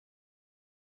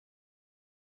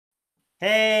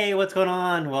Hey, what's going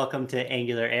on? Welcome to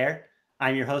Angular Air.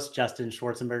 I'm your host, Justin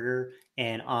Schwarzenberger.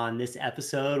 And on this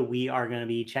episode, we are going to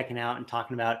be checking out and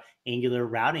talking about Angular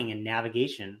routing and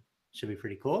navigation. Should be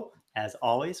pretty cool. As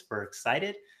always, we're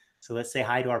excited. So let's say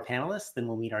hi to our panelists, then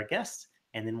we'll meet our guests,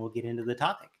 and then we'll get into the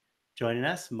topic. Joining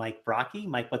us, Mike Brocky.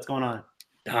 Mike, what's going on?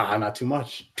 Not too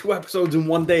much. 2 episodes in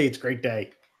one day. It's a great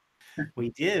day. We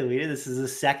do. This is the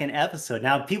second episode.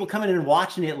 Now, people coming in and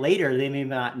watching it later, they may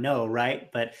not know, right?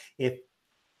 But if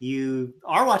you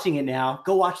are watching it now,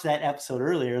 go watch that episode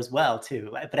earlier as well too,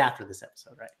 but after this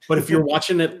episode, right? But if you're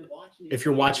watching it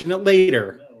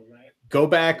later, go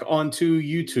back onto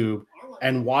YouTube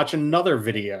and watch another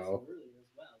video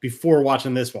before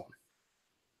watching this one.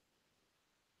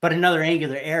 But another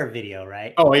Angular Air video,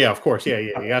 right? Oh yeah, of course. Yeah.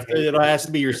 You have to, it has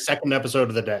to be your second episode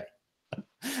of the day.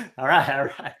 All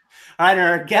right. And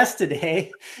our guest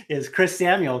today is Chris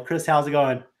Samuel. Chris, how's it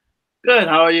going? Good.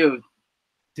 How are you?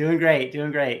 Doing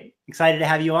great. Excited to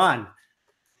have you on.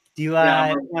 Do you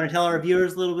want to tell our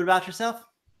viewers a little bit about yourself?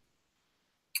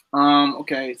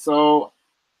 Okay, so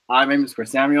my name is Chris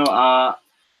Samuel.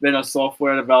 Been a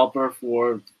software developer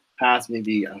for past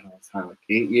maybe it's kind of like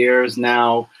 8 years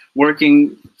now.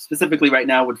 Working specifically right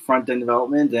now with front-end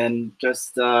development, and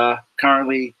just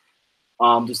currently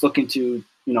just looking to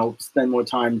spend more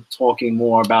time talking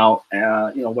more about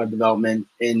web development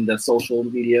in the social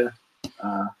media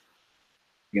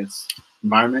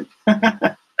environment.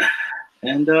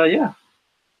 And yeah.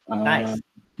 Nice.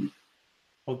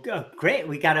 Well, great.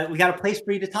 We got a place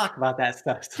for you to talk about that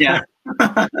stuff. So yeah.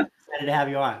 Excited to have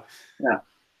you on. Yeah. All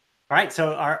right.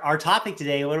 So our topic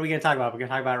today, what are we going to talk about? We're going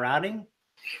to talk about routing.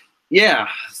 Yeah.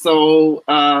 So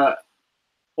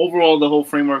overall, the whole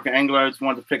framework of Angular, I just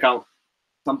wanted to pick out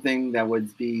something that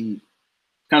would be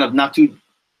kind of not too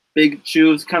big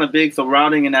shoes, kind of big. So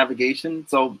routing and navigation.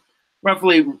 So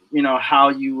roughly, how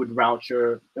you would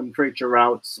create your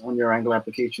routes on your Angular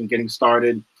application, getting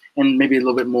started, and maybe a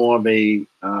little bit more of a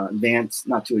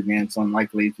not too advanced on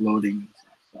likely loading.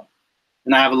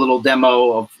 And I have a little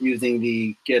demo of using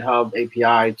the GitHub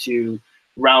API to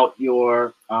route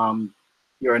your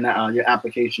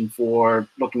application for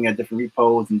looking at different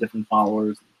repos and different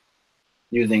followers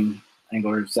using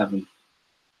Angular 7.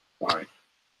 Sorry.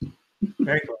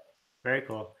 Very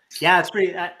cool. Yeah, it's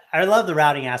pretty. I love the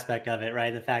routing aspect of it,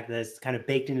 right? The fact that it's kind of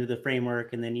baked into the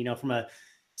framework, and then from a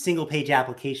single page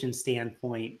application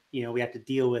standpoint, we have to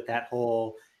deal with that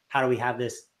whole how do we have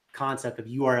this concept of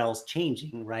URLs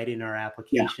changing right in our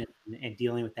application, and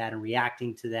dealing with that and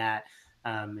reacting to that.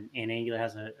 And Angular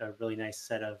has a really nice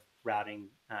set of routing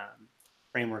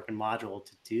framework and module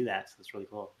to do that. So it's really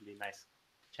cool. It'd be nice to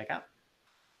check out.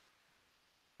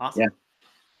 Awesome.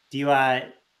 Yeah.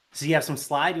 So you have some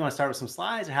slides? You want to start with some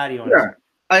slides, or how do you want to?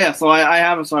 Yeah, so I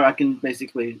have a slide. I can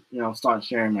basically, start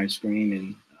sharing my screen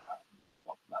and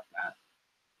talk about that.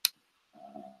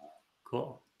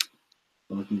 Cool.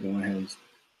 So we can go ahead and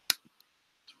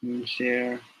screen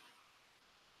share.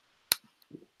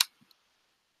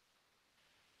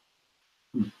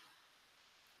 All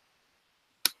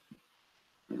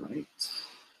right.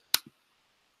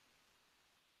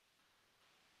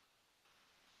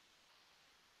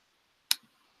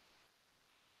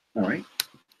 All right.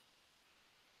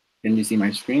 Can you see my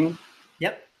screen?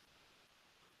 Yep.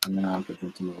 And now I'm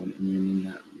putting to mode in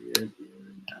that weird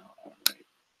now. All right.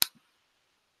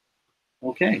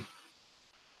 Okay.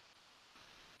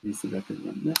 Let me see if I can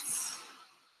run this.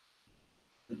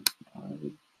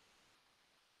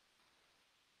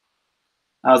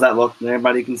 How's that look?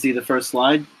 Everybody can see the first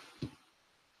slide?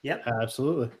 Yep.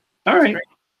 Absolutely. All right.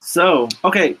 So,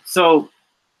 okay. So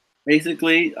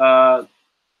basically,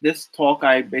 this talk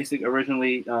I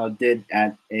originally did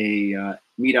at a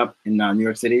meetup in New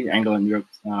York City, Angular New York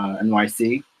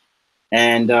NYC,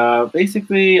 and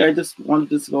basically I just wanted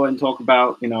to go ahead and talk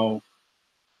about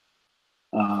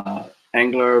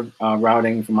Angular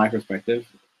routing from my perspective.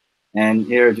 And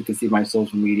here, as you can see, my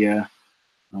social media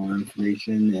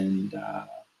information, and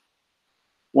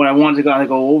what I wanted to kind of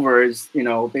go over is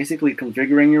basically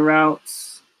configuring your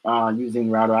routes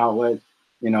using router outlet,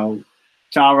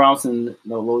 child routes and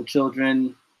the load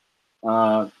children,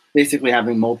 basically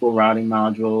having multiple routing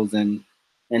modules and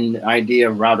the idea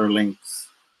of router links.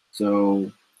 So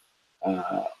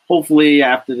hopefully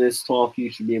after this talk,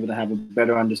 you should be able to have a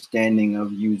better understanding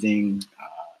of using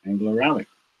Angular routing.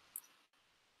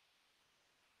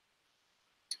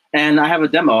 And I have a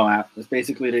demo app. It's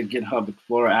basically the GitHub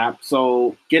Explorer app.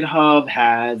 So GitHub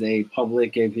has a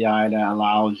public API that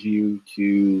allows you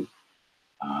to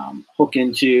hook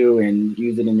into and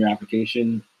use it in your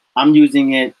application. I'm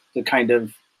using it to kind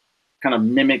of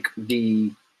mimic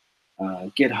the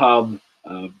GitHub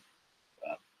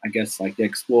I guess like the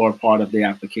Explorer part of the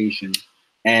application,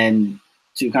 and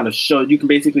to kind of show, you can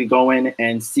basically go in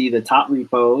and see the top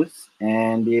repos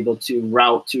and be able to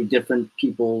route to different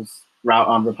people's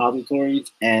route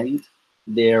repositories and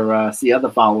their see other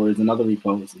followers and other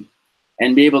repos,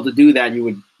 and be able to do that.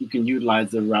 You can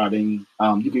utilize the routing.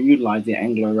 You can utilize the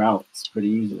Angular routes pretty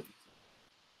easily.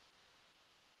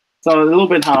 So a little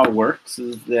bit how it works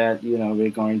is that we're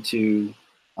going to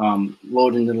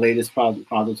load in the latest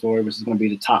repository, which is going to be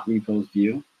the top repos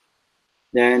view.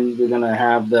 Then we're going to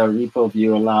have the repo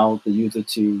view allow the user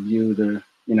to view the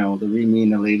the README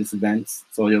and the latest events.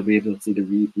 So you'll be able to see the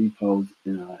repo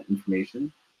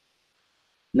information.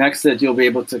 Next, that you'll be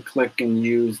able to click and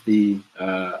use the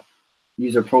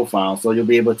user profile. So you'll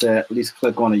be able to at least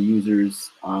click on a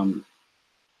user's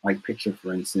like picture,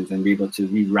 for instance, and be able to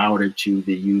reroute it to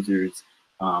the user's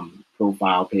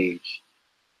profile page.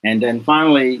 And then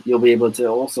finally, you'll be able to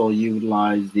also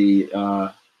utilize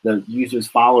the user's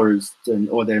followers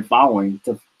or their following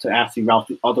to actually route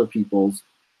to other people's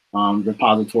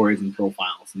repositories and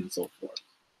profiles and so forth.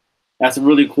 That's a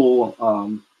really cool,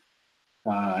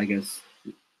 I guess,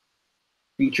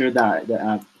 feature that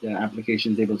the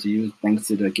application is able to use thanks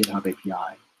to the GitHub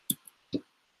API.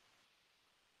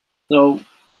 So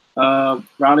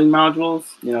routing modules,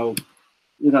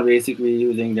 basically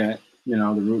using that, the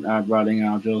root app routing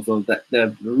module. So that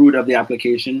the root of the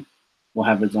application will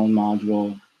have its own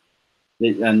module,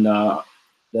 and the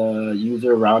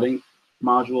user routing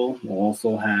module will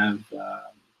also have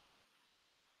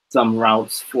some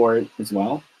routes for it as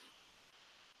well.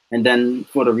 And then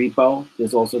for the repo,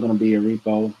 there's also going to be a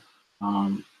repo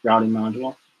routing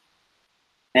module.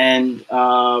 And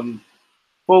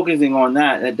focusing on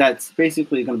that, that's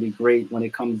basically going to be great when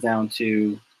it comes down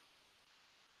to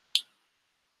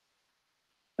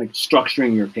like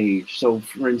structuring your page. So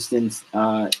for instance,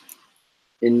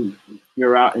 in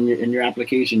your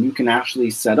application, you can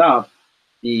actually set up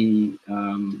the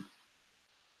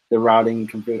routing. You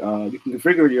can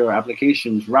configure your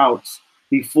application's routes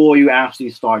before you actually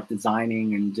start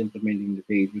designing and implementing the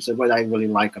page, which is what I really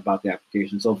like about the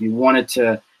application. So if you wanted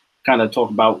to kind of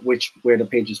talk about where the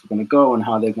pages are going to go and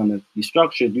how they're going to be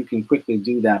structured, you can quickly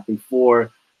do that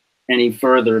before any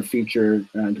further feature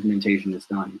implementation is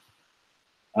done.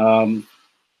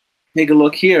 Take a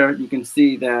look here. You can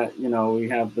see that we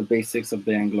have the basics of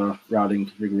the Angular routing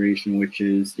configuration, which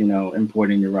is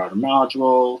importing your router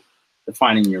module,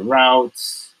 defining your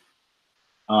routes,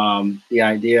 the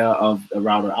idea of the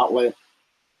router outlet,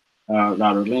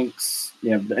 router links,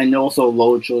 and also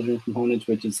load children components,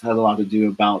 which has a lot to do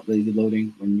about lazy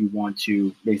loading when you want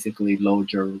to basically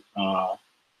load your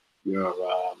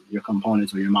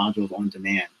components or your modules on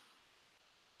demand.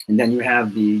 And then you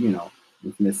have the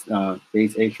infamous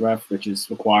base href, which is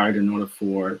required in order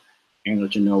for Angular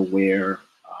to know where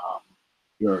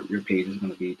your page is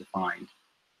going to be defined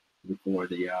before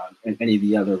the any of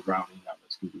the other routing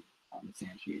numbers can be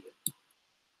instantiated.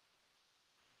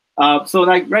 So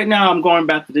like right now, I'm going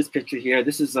back to this picture here.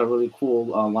 This is a really cool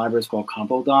library. It's called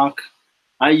CompoDoc.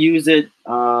 I use it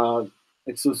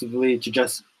exclusively to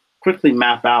just quickly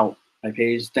map out my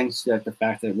page, thanks to the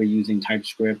fact that we're using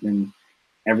TypeScript and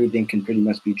everything can pretty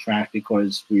much be tracked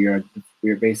because we are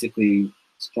basically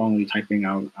strongly typing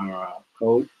out our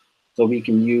code. So we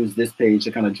can use this page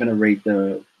to kind of generate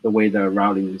the way the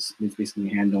routing is basically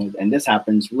handled. And this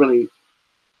happens really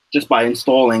just by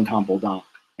installing CompoDoc.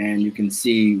 And you can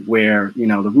see where,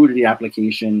 the root of the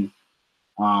application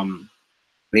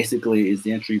basically is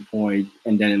the entry point,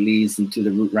 and then it leads into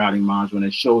the root routing module, and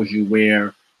it shows you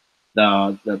where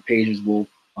the pages will,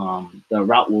 the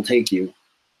route will take you.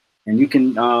 And you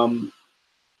can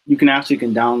actually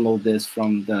download this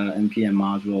from the NPM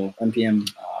module, the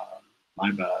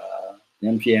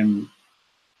NPM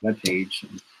webpage.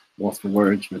 Lost the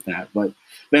words with that, but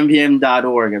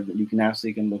npm.org, you can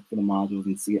actually look for the modules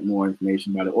and see more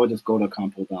information about it, or just go to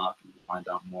CompoDoc and find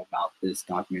out more about this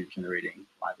document generating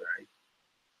library.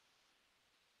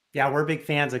 Yeah, we're big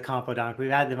fans of CompoDoc.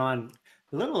 We've had them on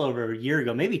a little over a year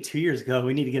ago, maybe 2 years ago.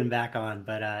 We need to get them back on,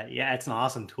 but yeah, it's an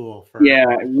awesome tool for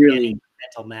really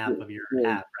mental map of your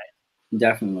app, right?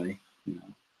 Definitely,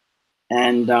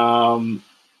 and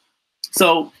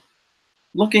so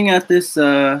looking at this.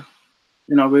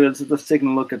 We're just taking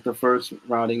a look at the first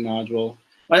routing module.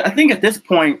 I think at this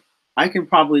point, I can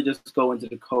probably just go into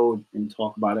the code and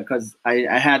talk about it because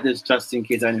I had this just in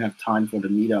case I didn't have time for the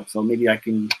meetup. So maybe I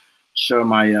can show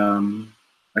my,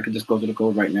 I could just go to the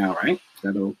code right now, right? Is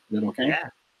that okay? Yeah,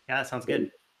 that sounds good.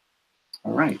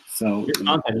 All right, so. Your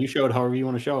content, you show it however you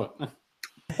want to show it.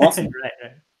 Awesome. Right.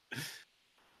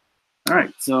 All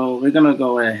right, so we're gonna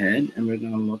go ahead and we're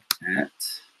gonna look at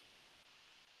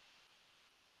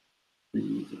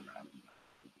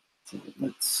So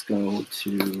let's go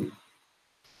to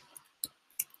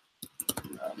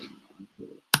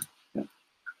yeah.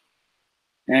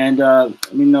 And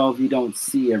let me know if you don't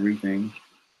see everything.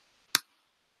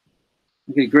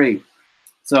 Okay, great.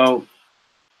 So,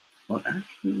 well,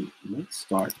 actually, let's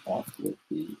start off with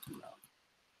the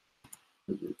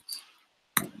roots.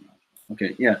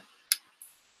 Okay, yeah.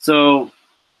 So,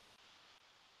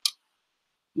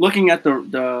 looking at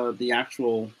the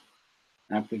actual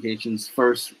application's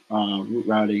first route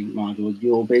routing module,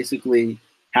 you'll basically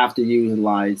have to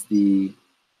utilize the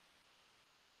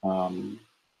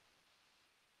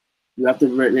you have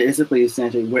to basically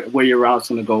essentially where your route's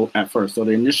going to go at first. So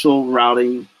the initial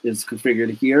routing is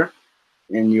configured here.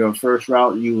 In your first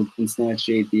route, you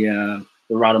instantiate the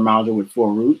router module with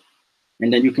for root,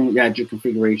 and then you can add your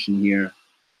configuration here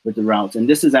with the routes. And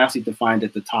this is actually defined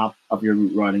at the top of your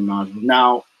root routing module.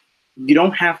 Now, you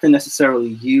don't have to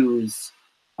necessarily use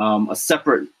a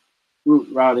separate root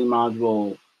routing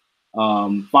module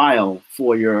file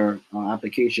for your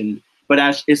application,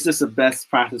 but it's just a best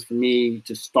practice for me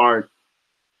to start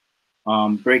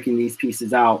breaking these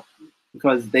pieces out,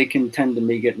 because they can tend to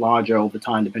make it larger over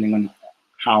time depending on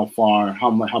how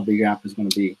big your app is going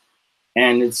to be.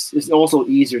 And it's also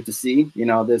easier to see. You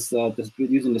know, this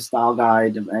using the style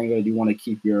guide of Angular, you want to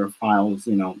keep your files,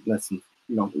 less than,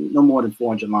 no more than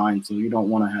 400 lines, so you don't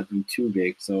want to have them too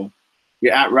big. So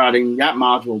your app routing, that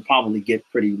module will probably get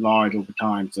pretty large over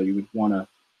time, so you would want to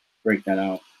break that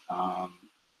out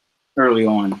early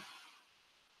on.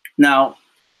 Now,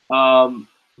 let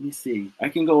me see. I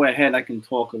can go ahead. I can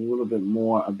talk a little bit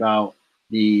more about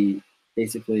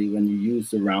basically when you use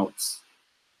the routes.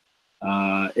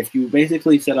 If you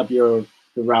basically set up the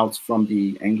routes from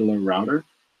the Angular router,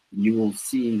 you will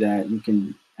see that you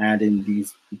can add in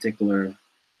these particular,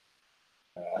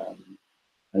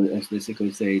 let's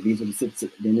basically say these are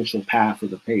the initial path of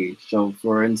the page. So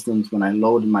for instance, when I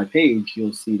load my page,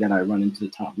 you'll see that I run into the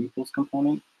top repos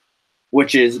component,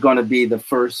 which is going to be the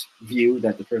first view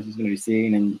that the person is going to be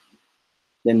seeing. And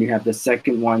then you have the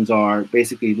second ones are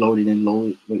basically loaded in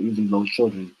using load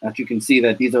children. As you can see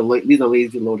that these are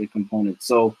lazy loaded components.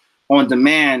 So on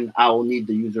demand, I will need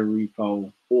the user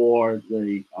repo or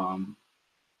the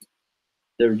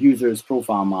user's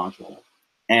profile module,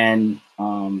 and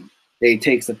it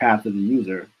takes the path of the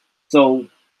user. So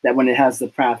that when it has the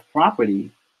path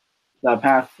property,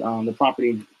 the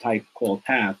property type called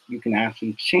path, you can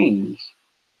actually change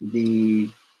the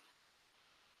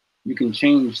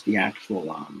actual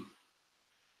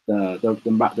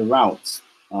the routes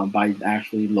by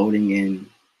actually loading in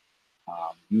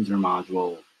user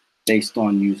module based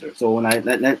on user. So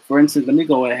when for instance, let me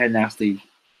go ahead and actually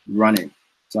run it,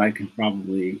 so I can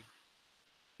probably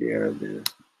share the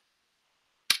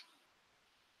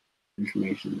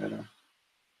information better.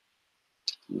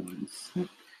 One sec.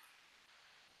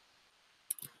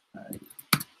 Right.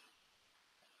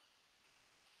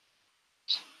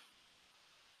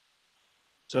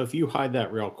 So if you hide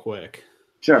that real quick.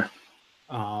 Sure.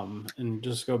 And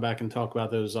just go back and talk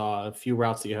about those few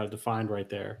routes that you have defined right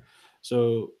there.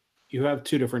 So you have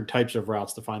two different types of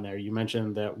routes defined there. You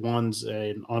mentioned that one's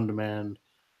an on-demand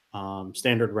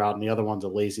standard route, and the other one's a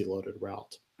lazy loaded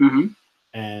route. Mm-hmm.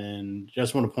 And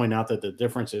just want to point out that the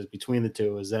differences between the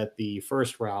two is that the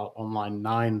first route on line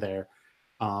 9 there,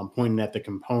 pointing at the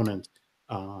component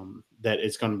that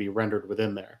is going to be rendered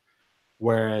within there.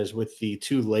 Whereas with the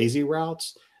two lazy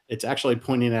routes, it's actually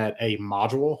pointing at a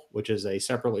module, which is a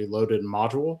separately loaded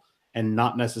module and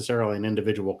not necessarily an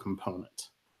individual component.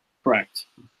 Correct.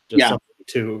 Just something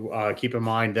to keep in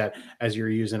mind, that as you're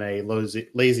using a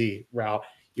lazy route,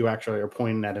 you actually are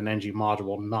pointing at an ng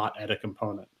module, not at a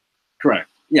component. Correct.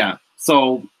 Yeah.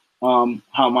 So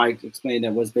how Mike explained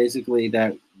it was basically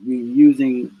that we're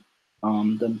using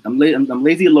I'm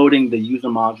lazy loading the user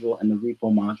module and the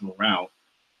repo module route.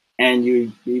 And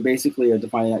you basically are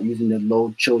defining that using the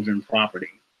load children property.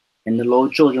 And the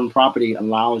load children property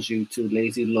allows you to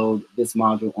lazy load this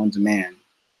module on demand.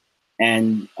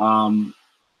 And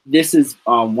this is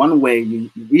one way. The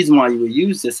reason why you would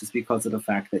use this is because of the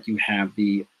fact that you have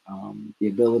the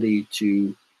ability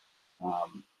to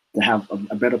have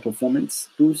a better performance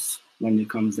boost when it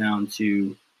comes down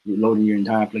to loading your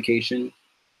entire application.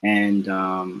 And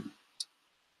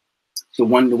so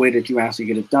the way that you actually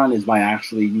get it done is by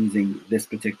actually using this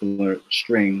particular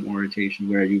string orientation,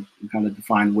 where you kind of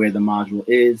define where the module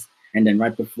is, and then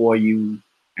right before you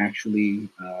actually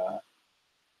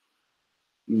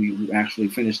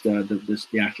finish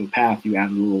the actual path, you add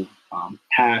a little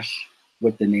hash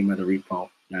with the name of the repo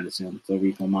that is in. So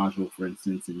repo module, for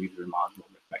instance, and user module,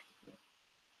 respectively.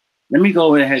 Let me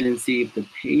go ahead and see if the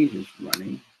page is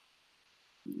running.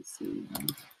 me see.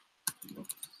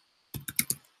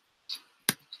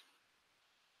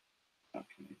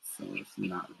 Okay, so it's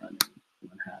not running.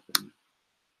 What happened?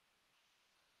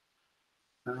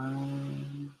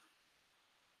 And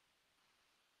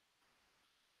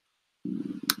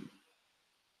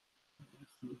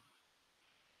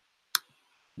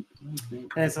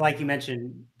it's like you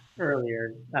mentioned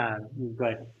earlier. Go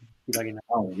ahead.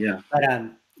 Oh yeah. But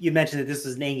you mentioned that this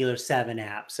was an Angular 7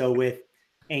 app. So with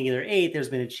Angular 8, there's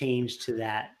been a change to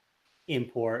that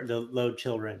import, the load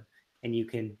children, and you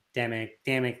can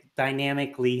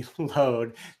dynamically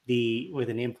load with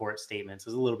an import statement. So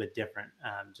it's a little bit different,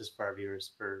 just for our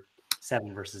viewers, for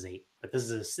 7 versus 8. But this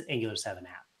is an Angular 7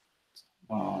 app.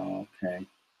 Oh, okay.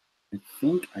 I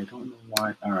think I don't know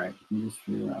why. All right, let me just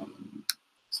figure out.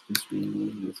 Let's just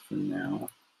remove this for now.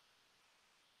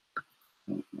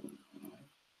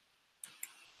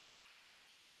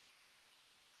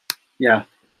 Yeah,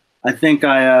 I think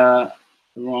I have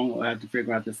to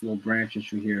figure out this little branch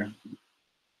issue here.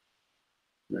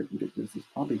 I can get this. It's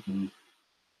probably can.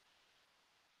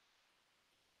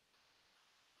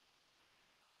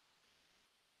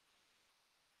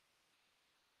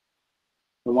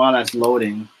 So while that's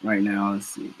loading right now, let's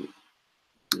see.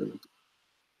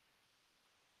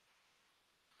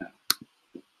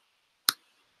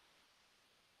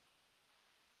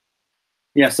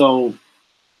 Yeah, so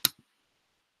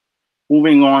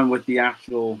moving on with the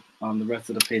actual, the rest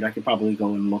of the page, I could probably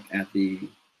go and look at the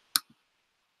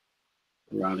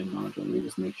routing module. Let me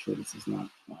just make sure this is not,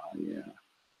 yeah.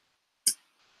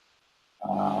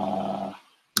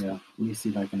 Yeah, let me see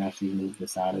if I can actually move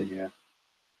this out of here.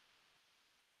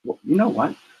 Well, you know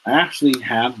what? I actually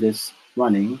have this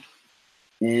running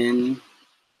in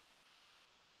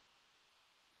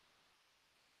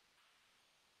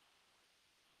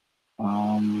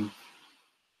one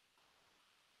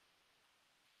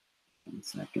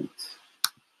second.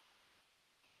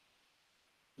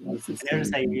 What's this? I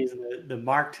noticed how you're using the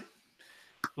marked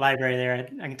library there.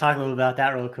 I can talk a little about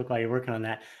that real quick while you're working on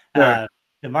that. Sure.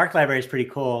 The mark library is pretty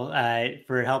cool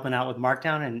for helping out with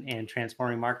Markdown and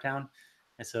transforming Markdown.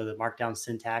 And so the Markdown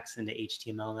syntax into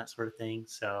HTML and that sort of thing.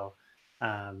 So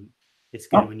it's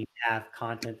good when you have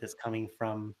content that's coming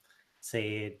from,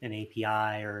 say, an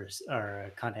API or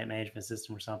a content management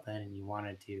system or something, and you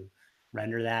wanted to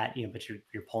render that, but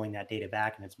you're pulling that data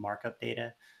back and it's markup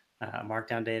data,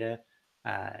 Markdown data.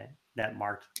 That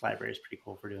marked library is pretty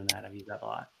cool for doing that. I've used that a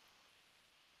lot.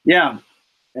 Yeah,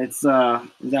 it's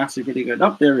actually pretty good.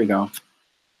 Oh, there we go.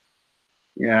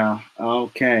 Yeah.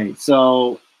 Okay.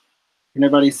 So can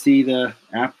everybody see the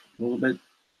app a little bit?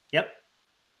 Yep.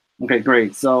 Okay,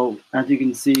 great. So as you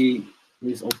can see,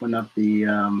 please open up the.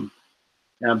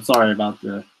 I'm sorry about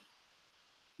the.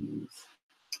 I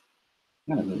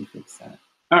gotta really fix that.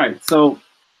 All right. So.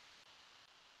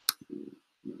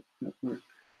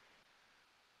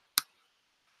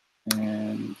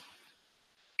 And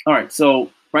all right, so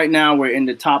right now we're in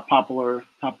the top popular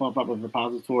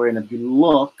repository, and if you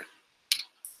look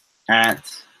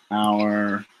at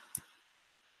our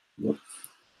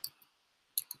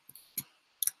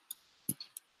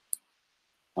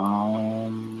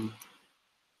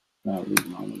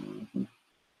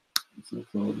so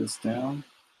close this down.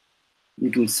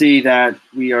 You can see that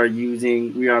we are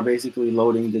basically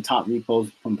loading the top repos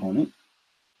component.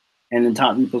 And the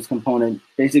top repos component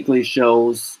basically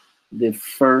shows the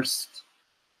first,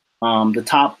 the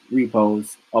top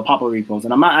repos or popular repos.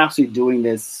 And I'm not actually doing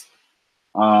this.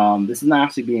 This is not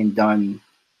actually being done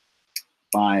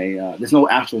by, there's no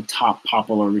actual top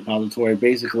popular repository.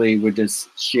 Basically, we're just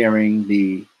sharing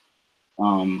the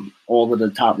all of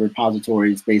the top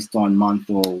repositories based on month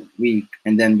or week,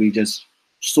 and then we just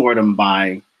sort them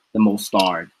by the most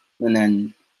starred, and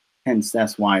then hence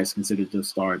that's why it's considered the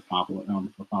starred popular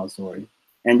repository.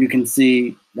 And you can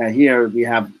see that here we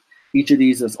have each of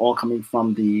these is all coming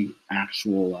from the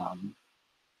actual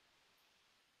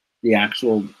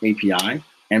API,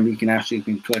 and we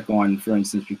can click on, for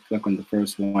instance, you click on the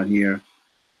first one here,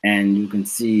 and you can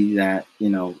see that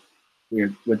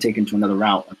we're taken to another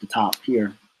route at the top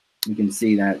here. You can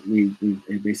see that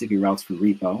it basically routes from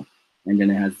repo, and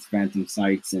then it has phantom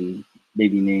sites and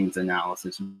baby names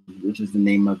analysis, which is the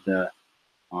name of the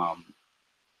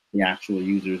actual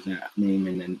user's name,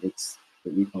 and then it's the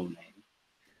repo name.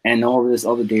 And all of this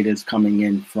other data is coming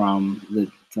in from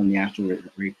the actual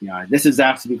API. This is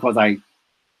actually because I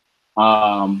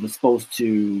was supposed to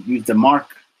use the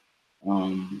mark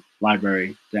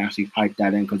library to actually pipe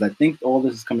that in, because I think all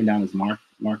this is coming down as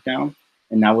markdown,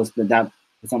 and that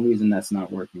for some reason that's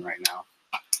not working right now.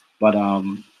 But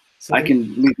so I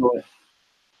can go.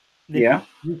 Yeah.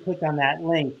 You click on that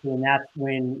link, and that's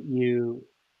when you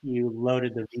you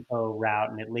loaded the repo route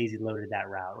and it lazy loaded that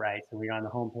route, right? So when you're on the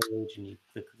home page and you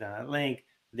click on that link,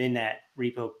 then that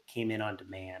repo came in on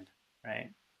demand, right?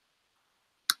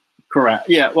 Correct.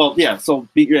 Yeah. Well, yeah. So,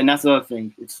 and that's the other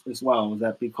thing as well, is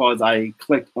that because I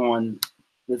clicked on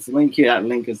this link here, that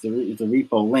link is a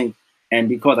repo link, and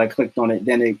because I clicked on it,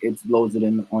 then it loads it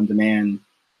in on demand,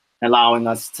 allowing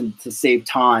us to save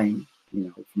time,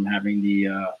 from having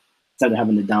instead of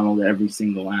having to download every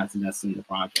single asset that's in the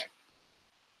project.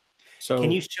 So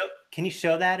can you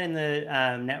show that in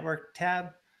the network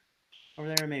tab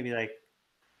over there? Maybe like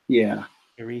yeah,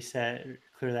 you reset,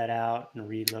 clear that out, and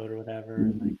reload or whatever.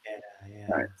 Mm-hmm. Like, yeah.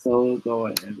 All right. So we'll go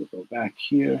ahead. We'll go back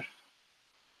here.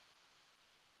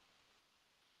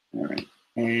 All right,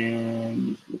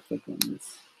 and we'll click on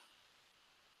this,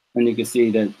 and you can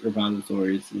see that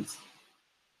repositories is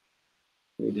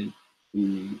created.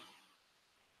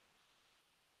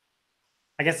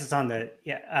 I guess it's on the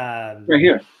Right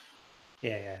here.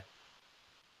 Yeah.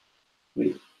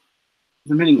 Wait,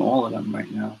 I'm hitting all of them right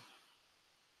now.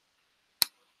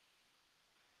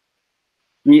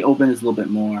 Let me open this a little bit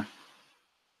more.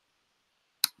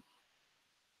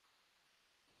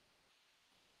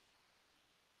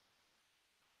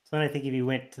 So then I think if you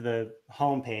went to the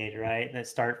home page, right, that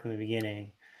start from the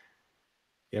beginning.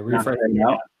 Yeah, refresh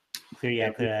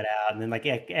clear that out, and then like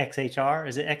XHR,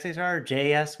 is it XHR or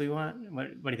JS we want? What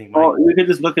do you think, Mike? Oh, we could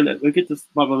just look at it. We could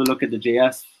just probably look at the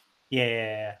JS.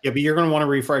 Yeah, but you're going to want to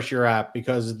refresh your app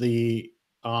because the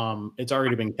it's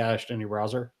already been cached in your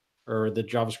browser, or the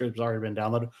JavaScript has already been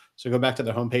downloaded. So go back to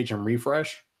the homepage and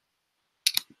refresh.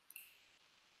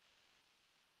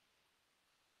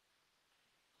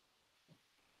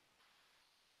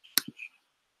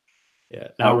 Yeah.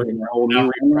 Now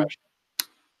refresh.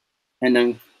 And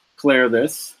then clear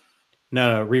this.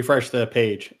 No, refresh the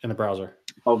page in the browser.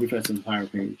 Oh, refresh the entire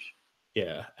page.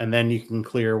 Yeah, and then you can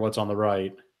clear what's on the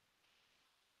right.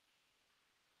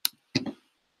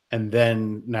 And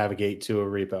then navigate to a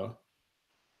repo.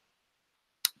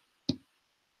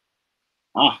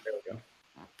 Ah, there we go.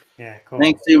 Yeah, cool.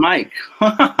 Thanks to you, Mike.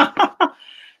 Wow.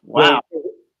 Well,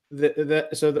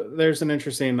 so there's an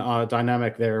interesting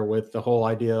dynamic there with the whole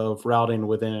idea of routing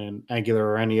within Angular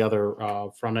or any other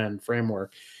front-end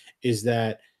framework, is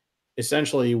that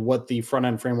essentially what the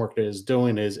front-end framework is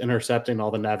doing is intercepting all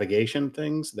the navigation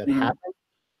things that happen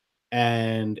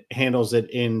and handles it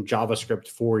in JavaScript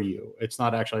for you. It's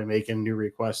not actually making new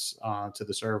requests to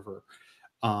the server,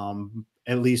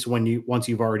 at least once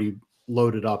you've already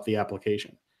loaded up the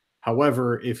application.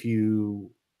 However, if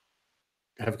you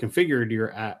have configured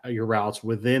your routes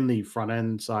within the front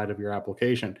end side of your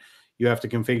application, you have to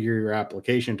configure your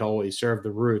application to always serve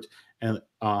the root and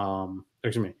to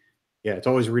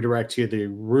always redirect to the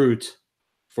root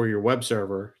for your web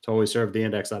server to always serve the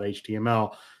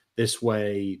index.html. This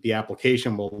way, the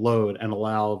application will load and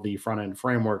allow the front end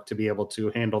framework to be able to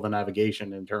handle the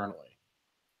navigation internally.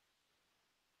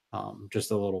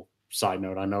 Just a little side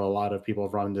note. I know a lot of people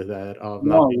have run into that of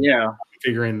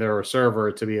configuring their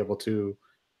server to be able to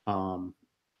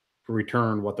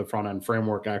return what the front end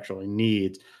framework actually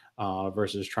needs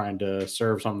versus trying to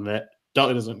serve something that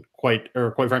quite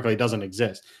frankly doesn't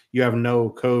exist. You have no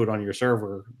code on your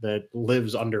server that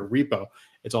lives under repo.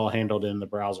 It's all handled in the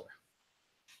browser.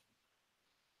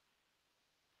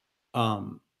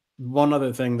 One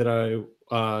other thing that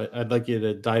I'd like you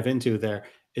to dive into there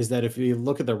is that if you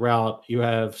look at the route, you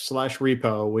have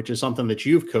 /repo, which is something that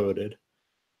you've coded,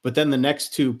 but then the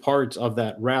next two parts of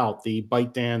that route, the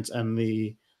ByteDance and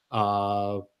the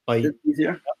byte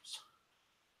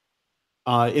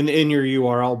in your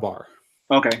URL bar.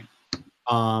 Okay.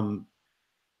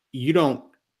 You don't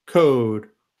code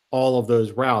all of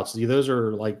those routes. Those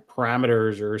are like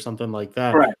parameters or something like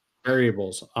that. Correct.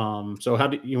 Variables. So how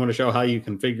do you want to show how you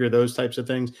configure those types of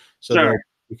things so that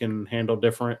you can handle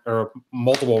different or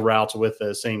multiple routes with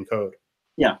the same code?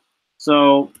 Yeah.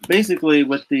 So basically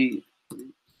with the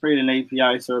create an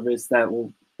API service that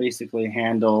will basically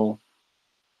handle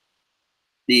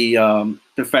the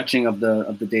fetching of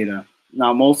the data.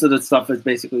 Now most of the stuff is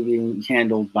basically being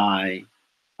handled by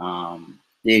the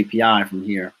API from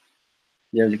here.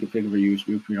 There's a configure use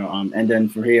group here. And then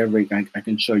for here, I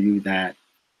can show you that,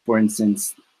 for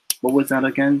instance, what was that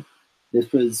again?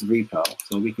 This was repo.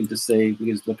 So we can just say, we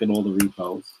can just look at all the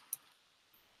repos.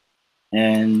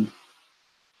 And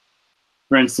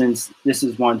for instance, this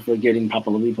is one for getting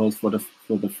popular repos for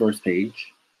the first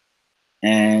page.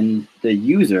 And the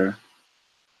user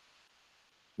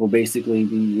will basically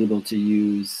be able to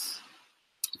use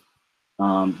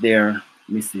their, let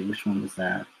me see, which one was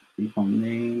that? Repo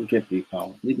name, get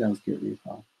repo. I believe that was get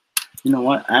repo. You know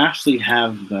what? I actually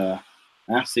have the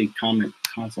comment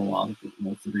console log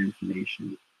most of the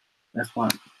information. That's why,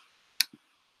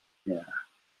 yeah,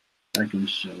 I can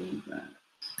show that.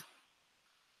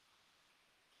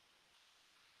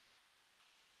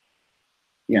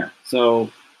 Yeah,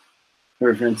 so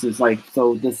for instance, like,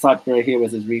 so this site right here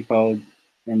was his repo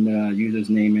and the user's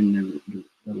name in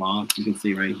the logs. You can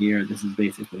see right here, this is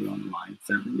basically on line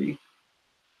 70.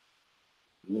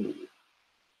 Ooh.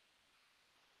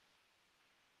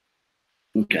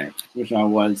 Okay, which I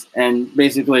was, and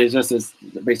basically it's just this,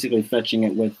 basically fetching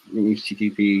it with the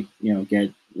HTTP,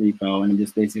 get repo, and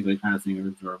just basically passing a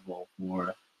observable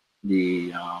for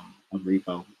the a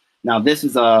repo. Now this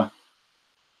is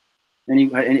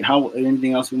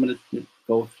anything else we want to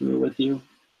go through with you?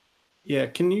 Yeah,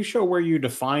 can you show where you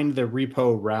define the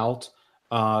repo route?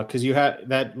 Because you had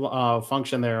that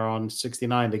function there on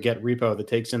 69 to get repo that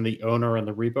takes in the owner and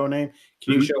the repo name.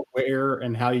 Can you show where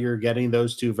and how you're getting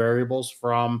those two variables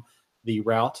from the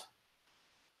route?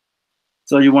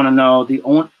 So you want to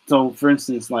know so for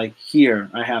instance, like here,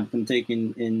 I have them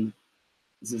taking in,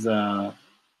 this is the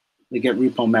get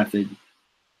repo method,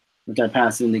 which I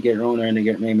pass in the get owner and the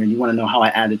get name, and you want to know how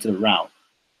I add it to the route.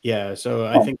 Yeah, so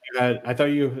I think I thought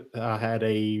you had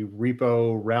a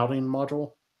repo routing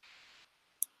module.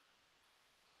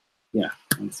 Yeah,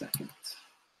 1 second.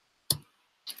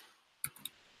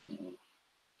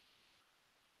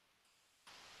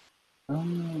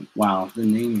 Wow, the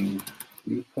naming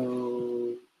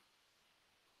repo.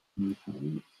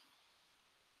 Repo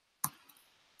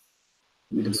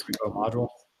module.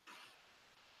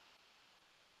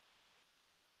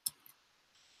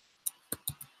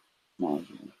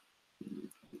 Module.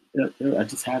 I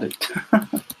just had it.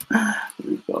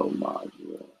 Repo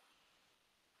module.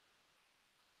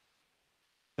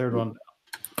 Third one.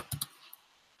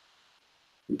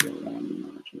 Repo routing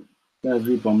module. That's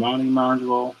repo mounting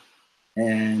module,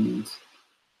 and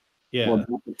yeah,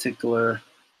 that particular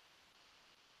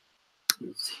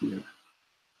is here.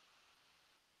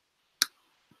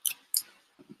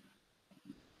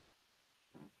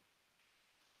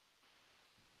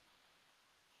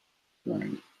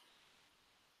 Right.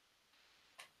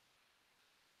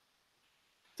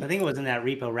 So I think it was in that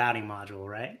repo routing module,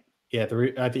 right? Yeah,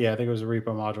 I think it was a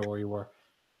repo module where you were.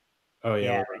 Oh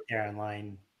yeah, right there on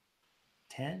line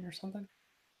 10 or something.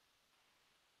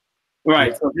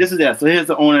 Right. Yeah. So this is that. So here's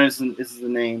the owners, and this is the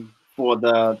name for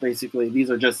the, basically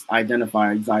these are just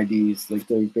identifiers, IDs. Like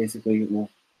they basically will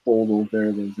hold those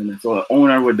variables in it. So the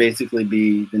owner would basically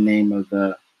be the name of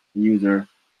the user,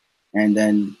 and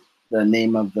then the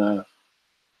name of the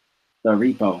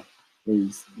repo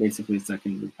is basically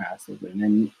secondary passive,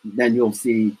 and then you'll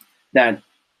see that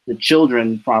the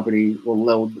children property will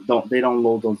load. They don't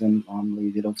load those in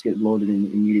they don't get loaded in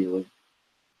immediately.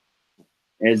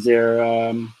 Is there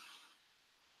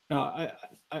I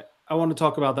want to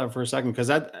talk about that for a second, because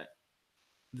that,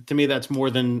 to me, that's more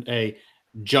than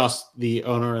just the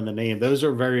owner and the name. Those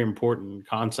are very important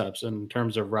concepts in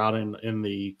terms of routing in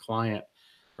the client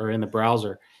or in the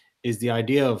browser, is the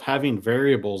idea of having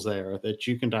variables there that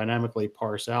you can dynamically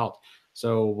parse out.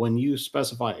 So when you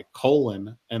specify a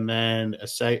colon and then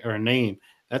a name,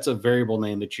 that's a variable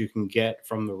name that you can get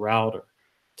from the router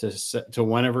to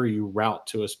whenever you route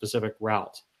to a specific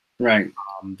route. Right.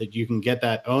 That you can get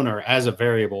that owner as a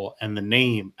variable and the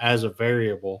name as a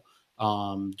variable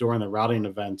during the routing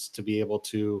events, to be able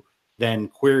to then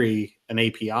query an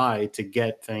API to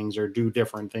get things or do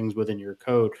different things within your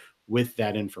code with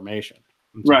that information.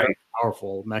 It's a very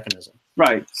powerful mechanism.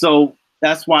 Right. So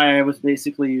that's why I was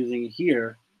basically using it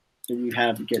here. If you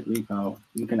have get repo,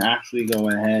 you can actually go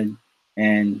ahead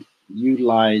and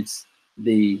utilize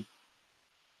the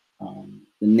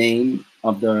name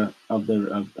of the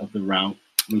route.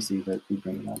 Let me see if we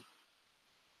bring it up.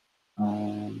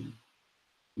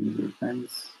 User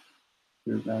events,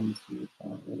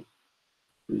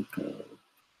 repo.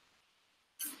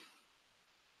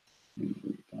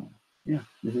 Yeah,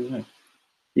 this is it.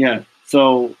 Yeah.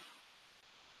 So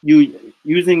you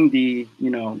using the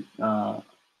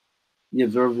the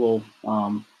observable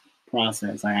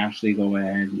process, I actually go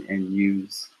ahead and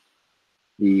use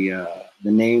the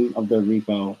name of the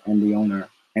repo and the owner,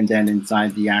 and then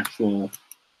inside the actual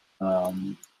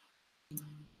repo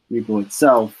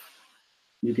itself,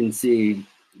 you can see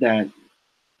that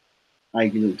I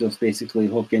can just basically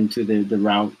hook into the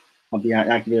route of the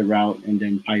activated route and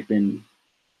then pipe in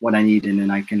what I need, and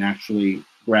then I can actually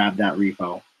grab that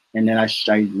repo, and then I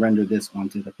render this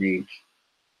onto the page.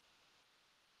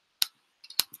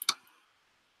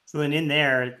 So then in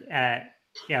there,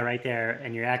 right there,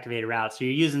 and your activated route. So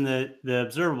you're using the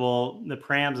observable, the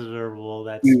params observable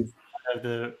that's of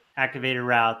the activated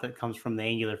route that comes from the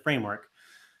Angular framework.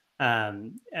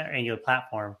 Angular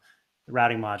platform, the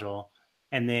routing module.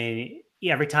 And then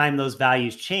every time those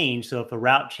values change, so if a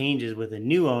route changes with a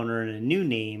new owner and a new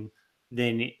name,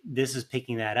 then this is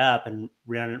picking that up and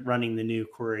running the new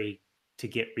query to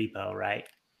get repo, right?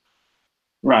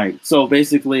 Right. So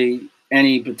basically,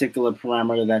 any particular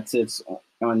parameter that sits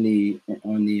on the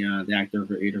active or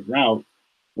creative route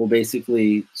will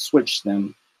basically switch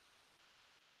them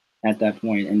at that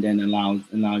point, and then allow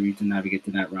you to navigate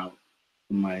to that route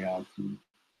from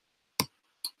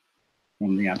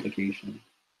from the application.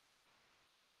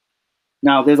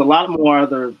 Now, there's a lot more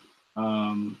other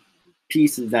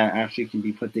pieces that actually can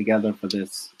be put together for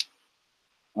this,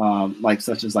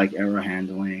 such as error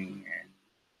handling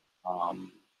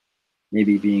and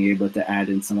maybe being able to add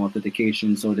in some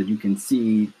authentication so that you can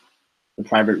see the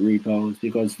private repos.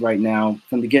 Because right now,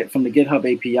 from the GitHub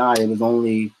API, it was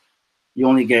only you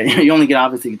only get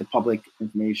obviously the public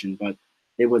information, but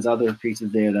there was other pieces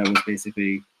there that was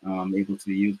basically able to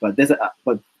be used. But this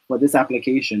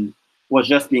application was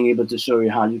just being able to show you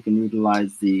how you can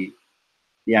utilize the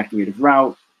activated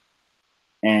route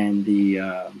and the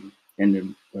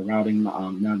routing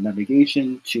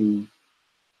navigation to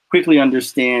quickly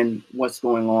understand what's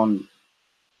going on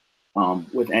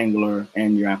with Angular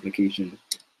and your application.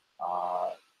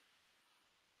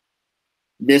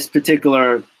 This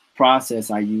particular process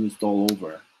I used all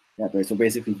over. So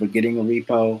basically, for getting a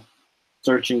repo,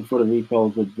 searching for the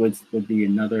repos would be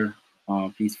another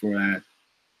piece for that.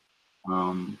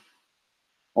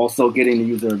 Also, getting the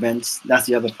user events. That's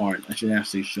the other part I should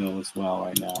actually show as well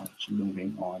right now.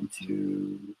 Moving on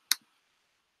to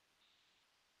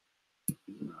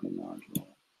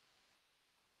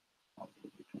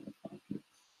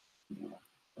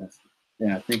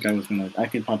I think I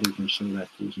could probably show that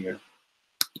through here.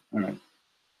 All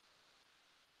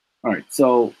right.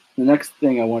 So the next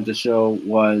thing I wanted to show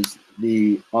was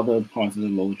the other parts of the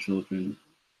load children,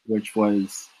 which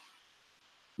was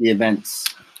the events.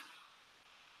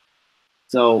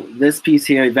 So this piece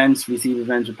here, events, receive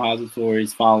events,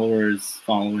 repositories, followers,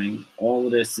 following, all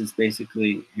of this is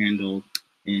basically handled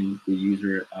in the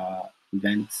user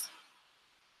events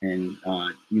and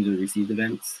user received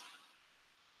events.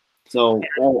 So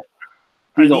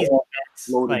these are all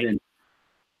loaded in.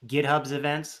 GitHub's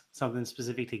events, something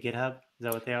specific to GitHub? Is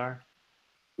that what they are?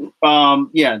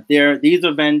 Yeah, these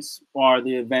events are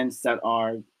the events that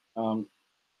are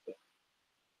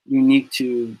unique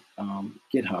to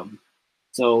GitHub.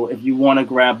 So if you want to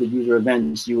grab the user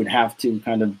events, you would have to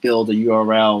kind of build a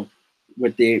URL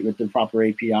with the proper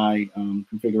API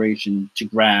configuration to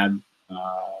grab,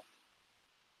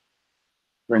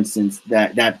 for instance,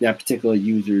 that particular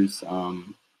user's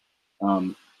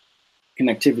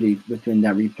connectivity within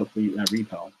that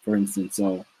repo, for instance.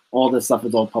 So all this stuff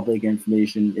is all public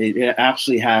information. It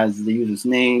actually has the user's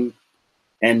name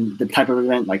and the type of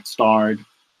event, like starred,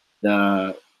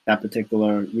 that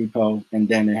particular repo, and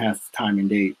then it has time and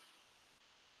date.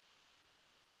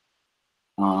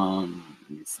 Let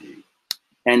me see.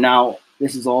 And now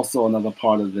this is also another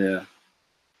part of the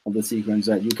sequence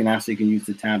that you can use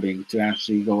the tabbing to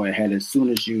actually go ahead. As soon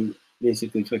as you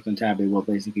basically click on tab, it will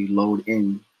basically load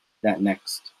in that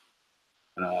next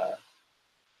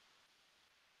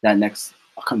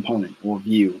component or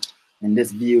view. And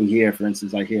this view here, for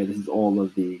instance, right here, this is all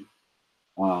of the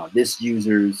this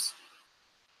user's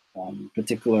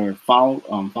particular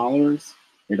followers.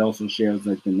 It also shares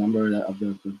the number of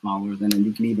the followers, and then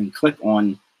you can even click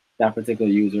on that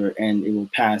particular user, and it will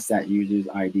pass that user's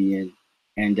ID in,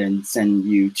 and then send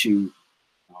you to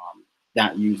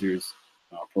that user's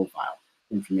profile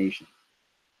information.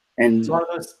 And so are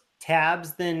those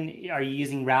tabs then? Are you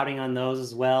using routing on those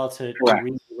as well to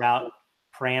reroute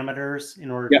parameters in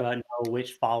order to know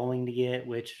which following to get,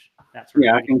 which that sort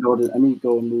of thing? Let me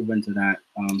go and move into that.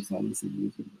 So let me see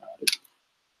user routed.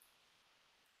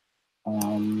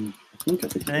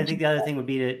 I think the other thing would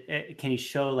be to can you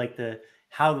show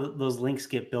how those links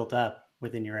get built up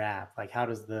within your app? Like how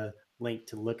does the link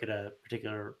to look at a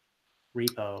particular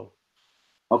repo?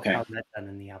 Okay. How's that done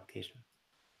in the application?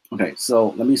 Okay, so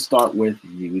let me start with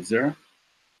user.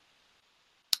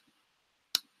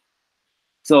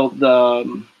 So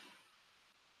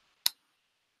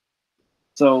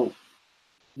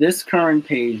this current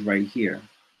page right here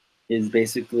is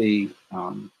basically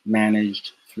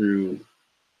managed through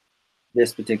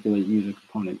this particular user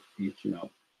component HTML.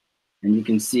 And you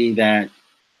can see that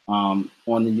on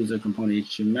the user component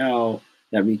HTML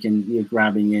that we are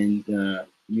grabbing in the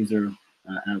user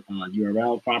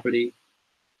URL property,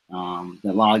 the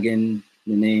login,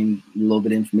 the name, a little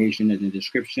bit of information in the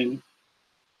description,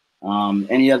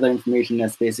 any other information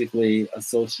that's basically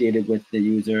associated with the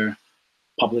user,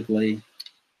 publicly.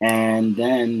 And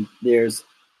then there's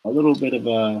a little bit of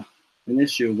an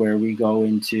issue where we go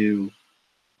into,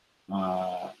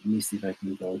 let me see if I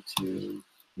can go to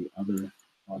the other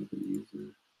part of the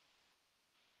user.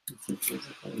 It's a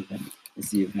physical event. It's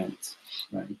the event,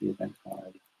 right? The event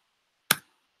card.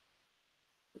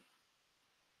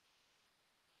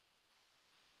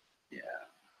 Yeah.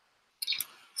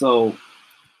 So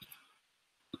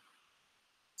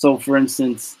for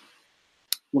instance,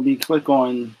 when we click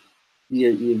on the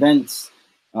events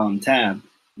tab,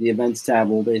 the events tab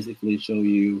will basically show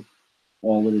you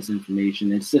all of this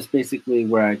information. It's just basically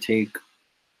where I take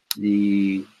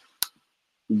the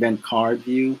event card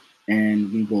view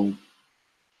and we will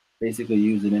basically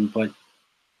use an input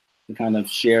to kind of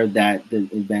share the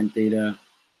event data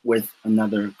with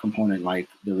another component like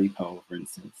the repo, for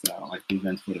instance, like the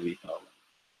events for the repo.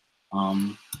 Let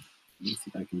me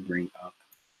see if I can bring up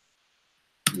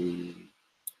the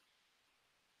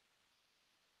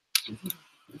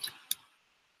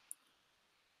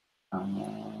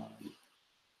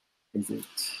is it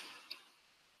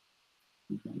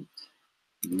event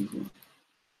user?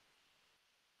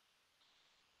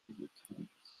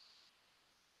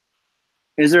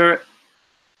 Is there,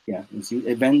 yeah, it's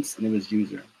events and it was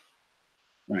user,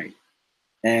 right?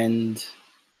 And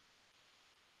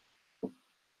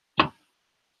let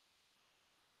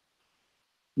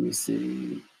me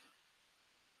see.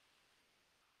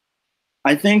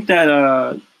 I think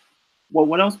that well,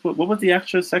 what else? What was the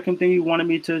extra second thing you wanted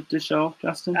me to show,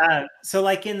 Justin? So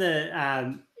like in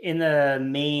the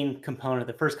main component,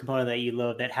 the first component that you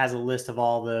load that has a list of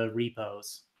all the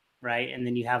repos, right? And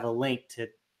then you have a link to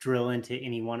drill into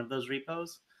any one of those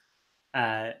repos.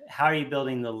 How are you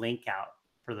building the link out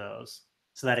for those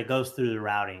so that it goes through the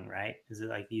routing, right? Is it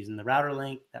like using the router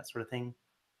link, that sort of thing?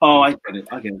 Oh, I get it.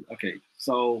 Okay.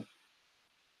 So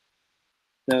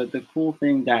the cool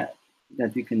thing that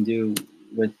you can do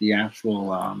with the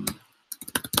actual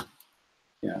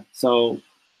so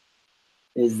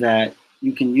is that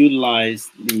you can utilize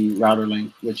the router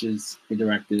link, which is a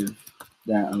directive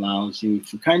that allows you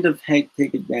to kind of take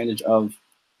advantage of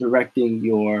directing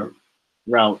your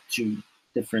route to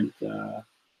different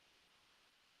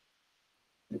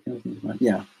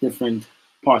different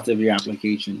parts of your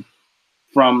application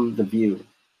from the view.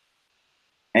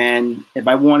 And if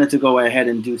I wanted to go ahead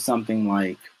and do something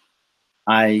like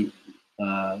I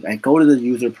go to the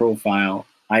user profile,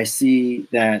 I see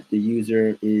that the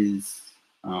user is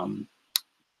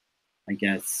I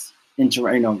guess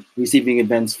receiving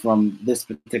events from this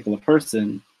particular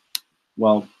person.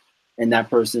 Well, and that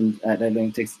person that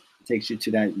link takes you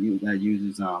to that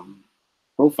user's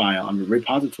profile on the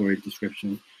repository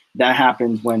description. That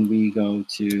happens when we go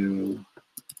to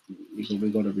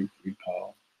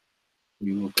repo.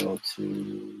 We will go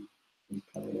to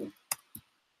repo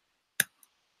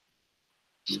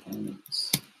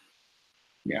components.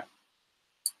 Yeah.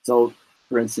 So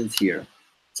for instance here,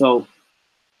 so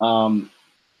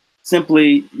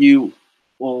simply you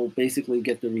will basically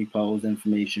get the repo's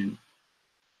information.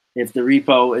 If the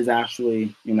repo is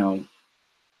actually,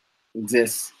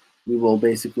 exists, we will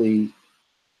basically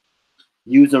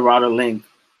use a router link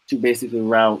to basically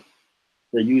route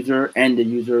the user and the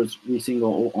user's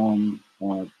single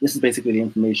this is basically the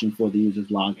information for the user's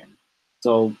login.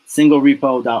 So single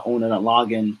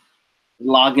repo.owner.login.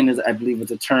 Login is, I believe,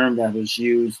 it's a term that was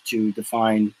used to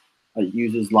define a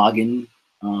user's login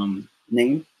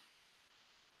name.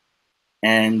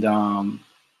 And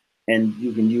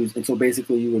you can use it. So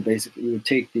basically you would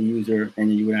take the user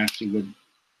and you would actually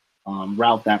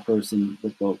route that person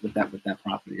with that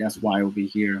property. That's why over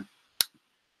here,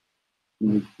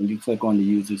 when you click on the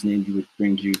user's name, you would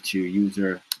bring you to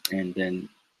user and then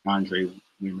Andre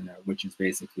Wiener, which is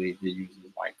basically the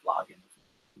user's like login.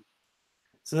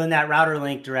 So then that router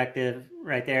link directive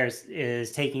right there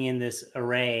is taking in this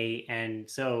array. And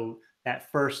so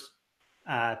that first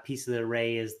piece of the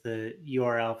array is the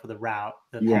URL for the route,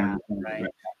 the path, right?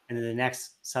 And then the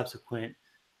next subsequent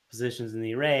positions in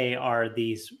the array are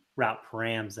these route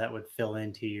params that would fill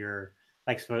into your,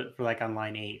 like for like on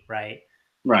line 8, right?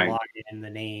 Right. Log in the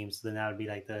names. So then that would be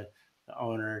like the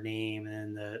owner name and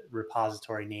then the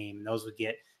repository name. And those would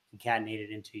get concatenated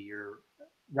into your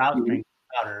route string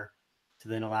router to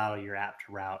then allow your app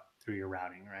to route through your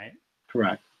routing, right?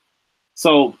 Correct.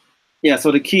 So yeah,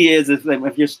 so the key is like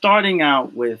if you're starting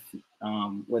out with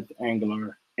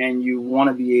Angular and you want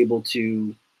to be able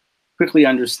to quickly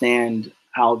understand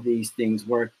how these things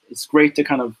work, it's great to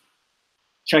kind of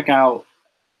check out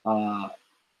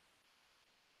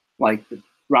like the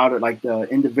router, like the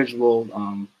individual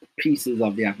pieces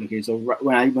of the application. So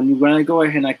when I go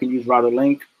ahead and I can use router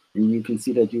link, and you can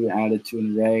see that you added to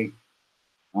an array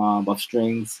of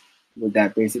strings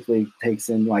that basically takes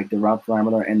in like the route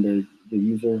parameter and the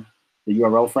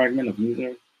URL fragment of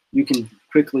user. You can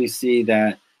quickly see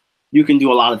that you can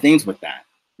do a lot of things with that.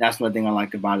 That's one thing I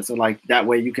like about it. So like that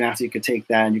way you can actually take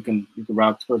that and you can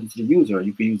route the person to the user.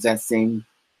 You can use that same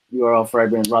URL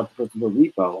fragment and route the person to a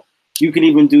repo. You can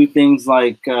even do things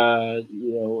like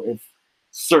if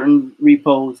certain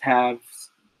repos have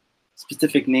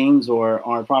specific names or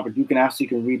are property, you can actually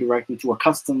redirect them to a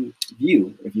custom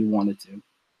view if you wanted to.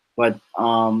 But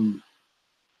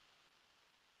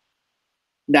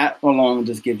that alone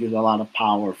just gives you a lot of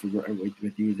power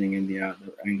with using in the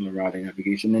Angular routing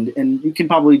application. And you can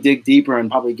probably dig deeper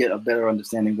and probably get a better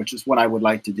understanding, which is what I would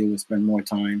like to do, is spend more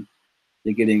time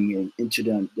getting into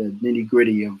the nitty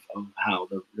gritty of how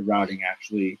the routing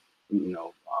actually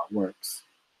works.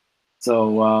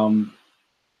 So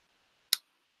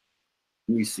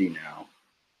let me see now.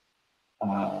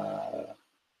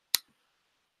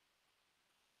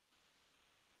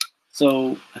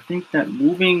 So I think that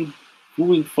moving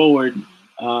forward,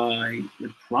 I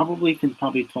can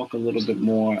talk a little bit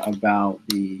more about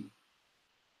the.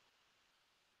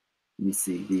 Let me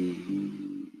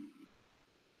see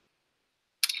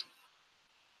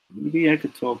Maybe I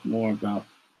could talk more about.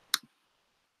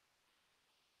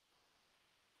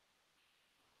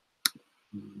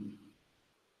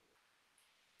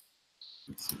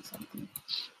 Let's see something.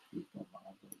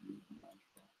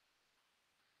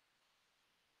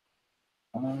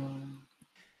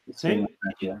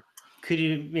 Could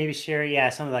you maybe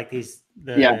share, some of like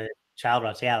the child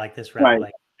routes? Yeah, like this route. Right.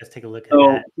 Like, let's take a look at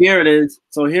So that. here it is.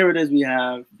 We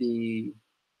have the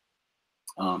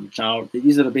child.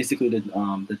 These are basically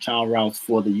the child routes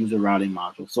for the user routing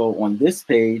module. So on this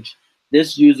page,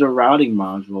 this user routing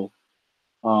module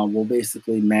will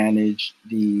basically manage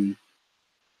the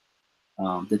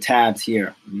tabs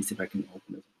here. Let me see if I can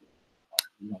open it.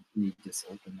 You don't need this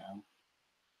open now.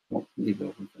 Well, leave it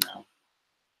open for now.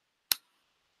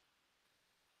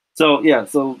 So yeah,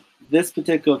 so this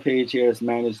particular page here is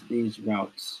manage these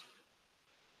routes.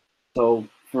 So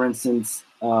for instance,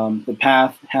 the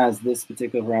path has this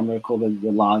particular parameter called the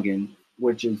login,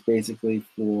 which is basically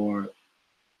for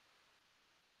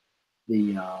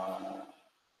the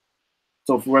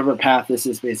so for whatever path this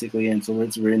is basically in. So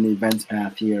we're in the events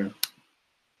path here.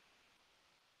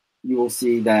 You will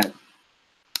see that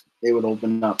they would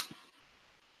open up.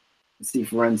 See,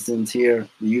 for instance, here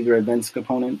the user events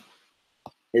component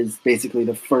is basically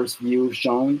the first view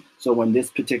shown. So when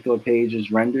this particular page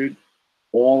is rendered,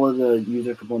 all of the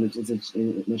user components is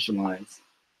initialized.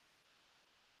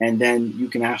 And then you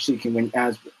can actually,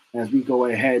 as we go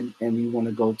ahead and we want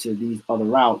to go to these other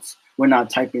routes, we're not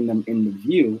typing them in the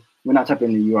view, we're not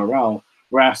typing the URL,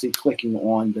 we're actually clicking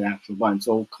on the actual button.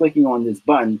 So clicking on this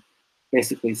button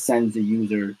basically sends the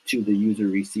user to the user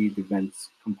received events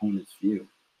components view.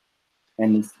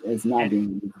 And it's not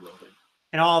being loaded.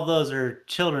 And all of those are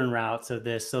children routes of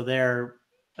this, so they're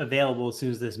available as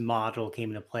soon as this module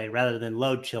came into play, rather than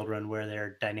load children where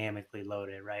they're dynamically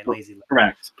loaded, right? Lazy load.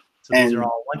 Correct. So these are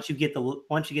all once you get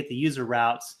the user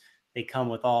routes, they come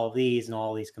with all of these and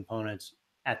all these components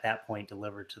at that point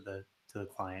delivered to the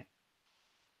client.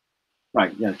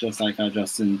 Right. Yeah. Just like how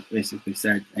Justin basically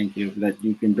said. Thank you. That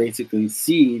you can basically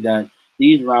see that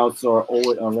these routes are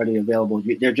already available.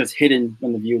 They're just hidden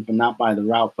from the view, but not by the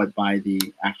route, but by the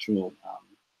actual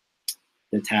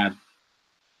the tab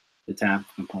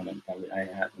component that I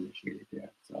have initiated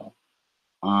there. So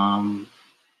one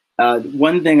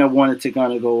thing I wanted to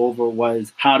kind of go over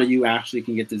was how do you actually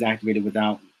can get this activated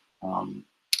without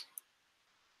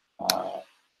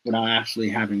actually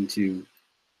having to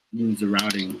use the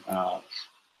routing. I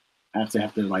actually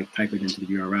have to like type it into the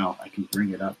URL. I can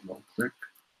bring it up real quick.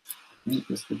 I think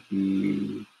this would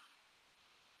be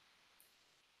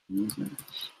user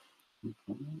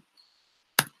component.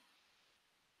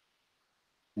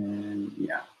 And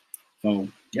yeah, so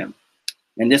yeah,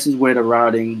 and this is where the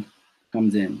routing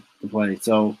comes in to play.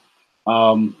 So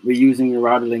we're using the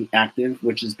routing active,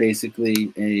 which is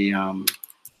basically a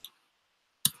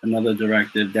another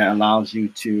directive that allows you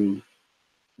to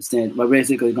we're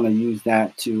basically going to use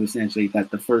that to essentially that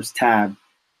the first tab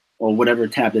or whatever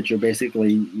tab that you're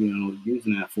basically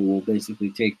using that for will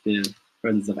basically take the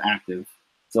presence of active.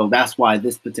 So that's why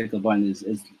this particular button is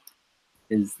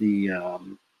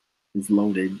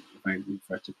loaded. If I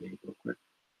refresh the page real quick.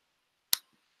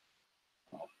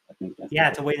 I think that's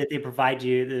it's a way that they provide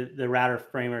you, the router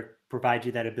framework provides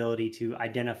you that ability to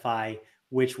identify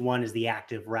which one is the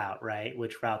active route, right?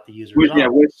 Which route the user is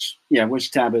on.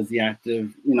 Which tab is the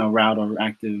active, route or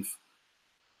active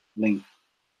link.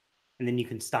 and then you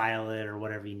can style it or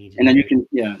whatever you need to And then do.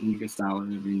 you can style it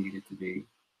whatever you need it to be.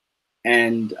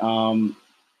 And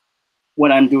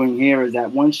what I'm doing here is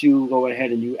that once you go ahead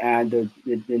and you add the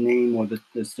name or the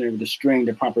string,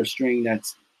 the proper string that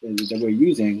we're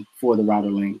using for the router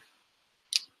link,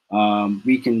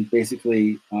 we can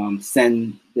basically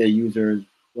send the user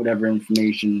whatever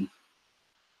information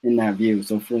in that view.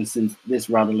 So for instance,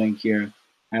 this router link here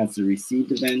has the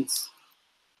received events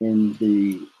in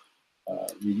the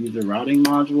user routing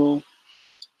module.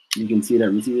 You can see that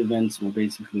received events will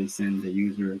basically send the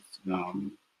user's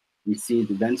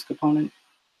received events component.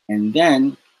 And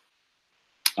then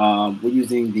we're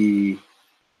using the,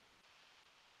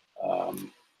 let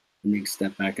me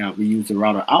step back out. We use the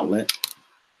router outlet,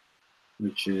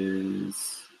 which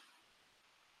is,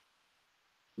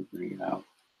 bring it out.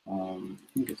 I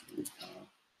think it's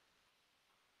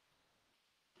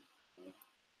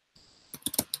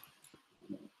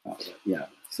outlet. Yeah.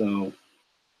 So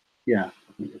yeah,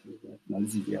 I think no,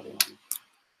 this is the other one.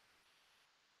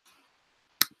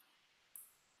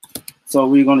 So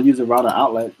we're going to use a router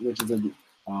outlet, which is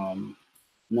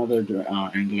another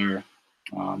Angular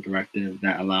directive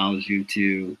that allows you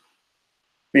to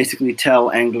basically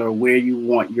tell Angular where you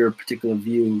want your particular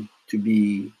view to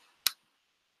be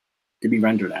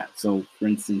rendered at. So for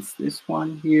instance, this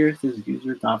one here says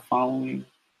user.following,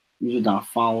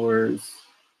 user.followers,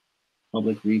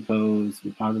 public repos,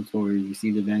 repositories,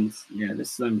 received events. Yeah,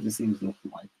 this seems looks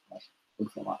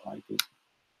a lot like it.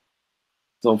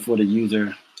 So for the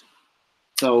user,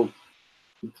 so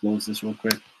close this real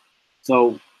quick.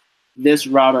 So this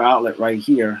router outlet right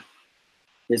here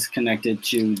is connected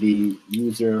to the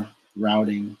user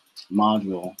routing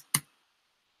module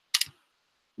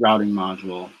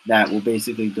that will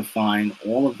basically define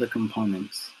all of the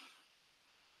components.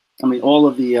 I mean, all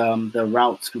of the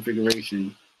routes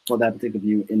configuration for that particular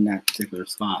view in that particular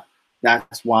spot.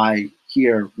 That's why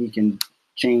here we can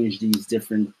change these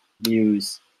different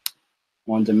views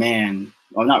on demand.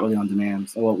 Well, not really on demand.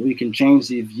 So we can change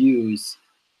the views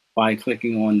by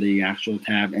clicking on the actual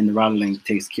tab, and the router link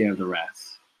takes care of the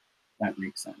rest. That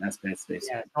makes sense. That's basically.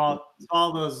 Yeah,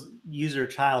 all those user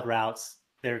child routes,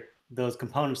 those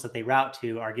components that they route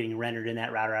to are getting rendered in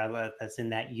that router outlet that's in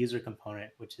that user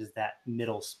component, which is that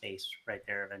middle space right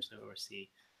there. Eventually, we'll see.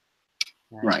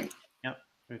 Right. Yep.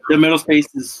 The middle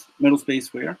space is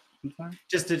where? I'm sorry?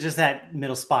 Just that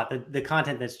middle spot. The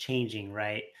content that's changing,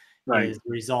 right, is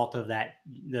the result of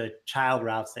the child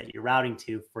routes that you're routing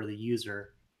to for the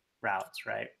user routes,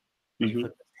 right? You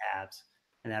click the tabs,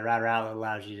 and that router outlet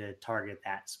allows you to target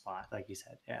that spot, like you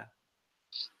said. Yeah.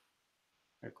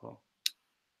 Very cool.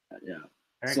 Yeah.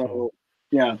 Very cool.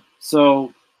 Yeah.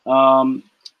 So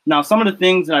now some of the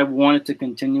things that I wanted to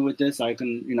continue with this, I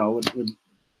can,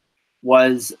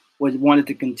 wanted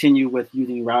to continue with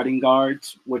using routing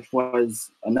guards, which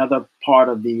was another part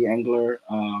of the Angular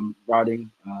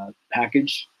routing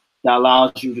package that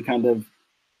allows you to kind of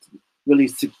really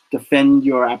defend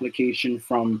your application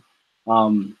from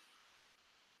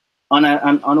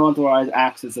unauthorized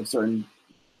access of certain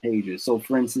pages. So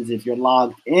for instance, if you're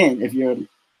logged in,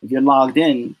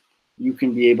 you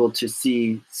can be able to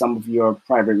see some of your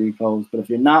private repos. But if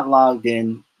you're not logged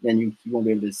in, then you won't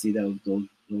be able to see those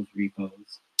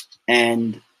repos.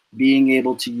 And being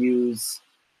able to use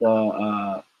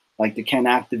the can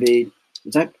activate.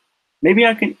 Maybe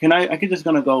I could just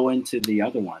gonna go into the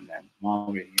other one then while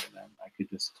we're here. Then I could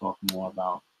just talk more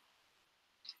about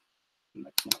the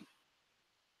next one.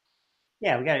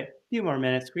 Yeah, we got a few more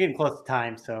minutes. We're getting close to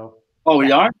time, so. Oh,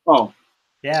 we are? Oh.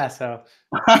 Yeah, so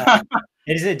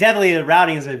it definitely, the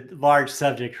routing is a large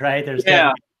subject, right? There's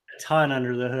definitely a ton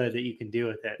under the hood that you can do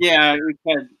with it. Yeah, we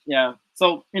could. Yeah.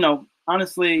 So,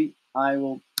 honestly, I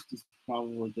will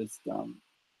probably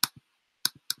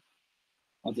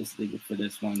I'll just leave it for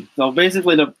this one. So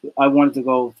basically, I wanted to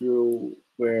go through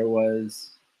where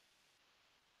was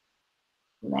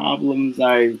problems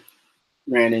I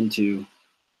ran into.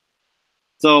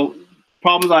 So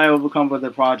problems I overcome with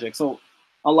the project. So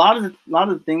a lot of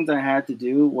the things I had to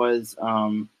do was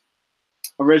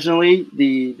originally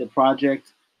the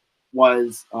project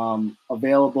was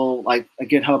available, like a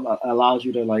GitHub allows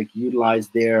you to utilize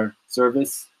their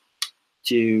service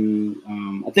to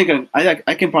I think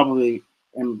I can probably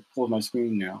close my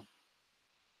screen now.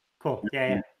 Cool.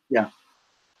 Yeah.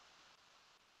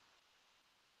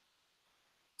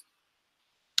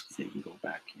 So you can go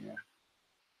back here.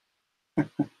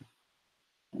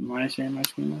 Am I sharing my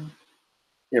screen now?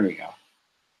 There we go.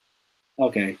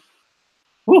 Okay.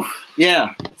 Whew.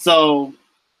 Yeah. So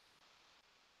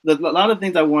a lot of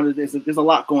things I wanted is there's a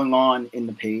lot going on in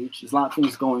the page. There's a lot of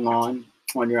things going on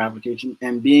on your application,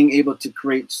 and being able to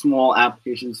create small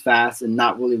applications fast and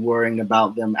not really worrying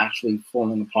about them actually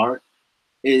falling apart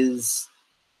is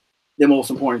the most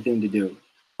important thing to do.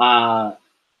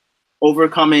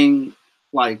 Overcoming,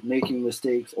 like, making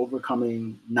mistakes,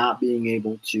 overcoming not being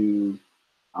able to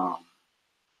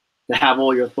have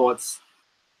all your thoughts,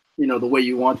 the way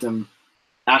you want them,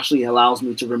 actually allows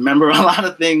me to remember a lot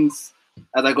of things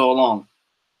as I go along.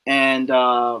 And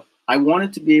I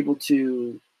wanted to be able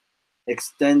to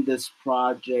extend this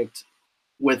project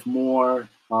with more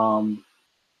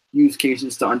use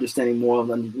cases to understanding more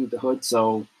of underneath the hood.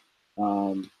 So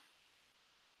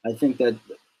I think that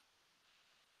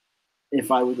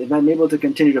if I'm able to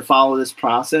continue to follow this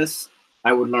process,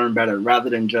 I would learn better rather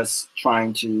than just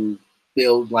trying to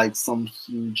build like some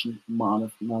huge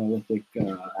monolithic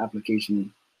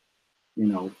application,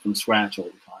 from scratch all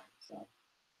the time. So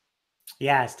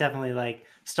yeah, it's definitely like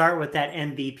start with that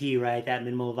MVP, right? That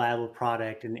minimal viable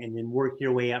product, and then work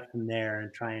your way up from there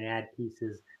and try and add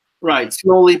pieces. Right,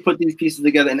 slowly put these pieces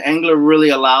together, and Angular really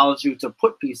allows you to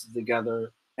put pieces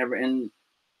together. And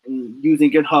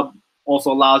using GitHub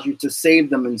also allows you to save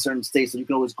them in certain states, so you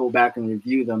can always go back and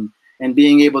review them. And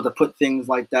being able to put things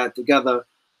like that together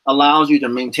allows you to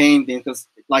maintain things. Because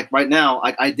like right now,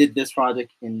 I did this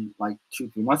project in like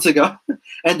 2-3 months ago,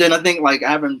 and then I think like I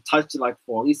haven't touched it like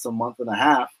for at least a month and a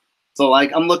half. So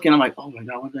like I'm looking, I'm like, oh my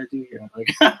god, what did I do here?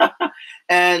 Like,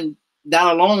 and that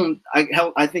alone,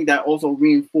 I think that also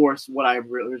reinforced what I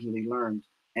originally learned,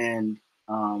 and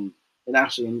it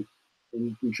actually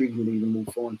intrigued me to even move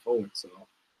forward. So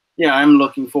yeah, I'm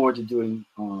looking forward to doing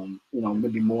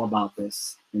maybe more about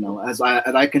this. As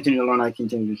I continue to learn, I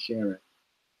continue to share it.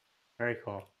 Very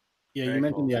cool. Yeah, you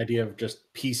mentioned the idea of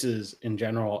just pieces in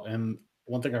general, and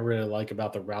one thing I really like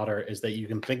about the router is that you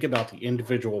can think about the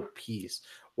individual piece,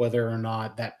 whether or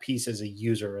not that piece is a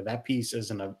user or that piece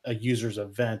isn't a user's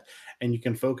event, and you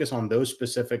can focus on those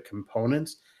specific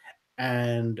components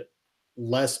and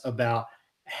less about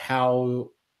how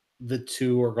the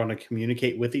two are going to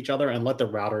communicate with each other, and let the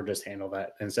router just handle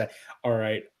that and say, all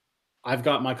right, I've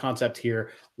got my concept here.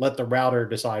 Let the router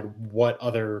decide what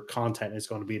other content is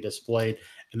going to be displayed.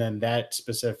 And then that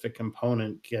specific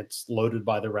component gets loaded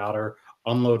by the router,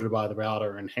 unloaded by the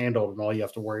router, and handled. And all you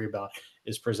have to worry about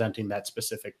is presenting that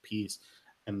specific piece.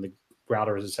 And the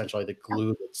router is essentially the glue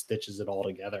that stitches it all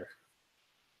together.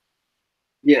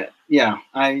 Yeah,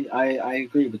 I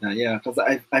agree with that. Yeah, because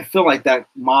I feel like that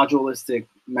modulistic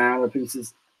manner of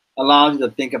pieces allows you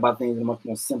to think about things in a much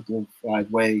more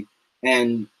simplified way.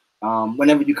 And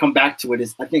whenever you come back to it,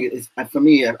 I think it's for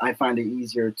me. I find it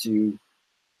easier to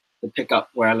pick up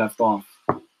where I left off.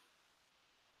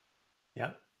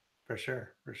 Yep, for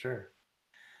sure.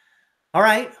 All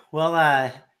right, well,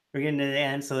 we're getting to the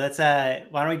end, so let's why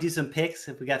don't we do some picks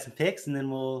if we got some picks, and then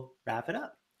we'll wrap it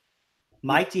up.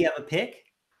 Mike, do you have a pick?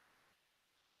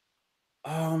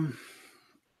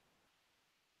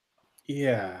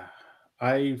 Yeah,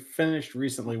 I finished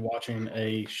recently watching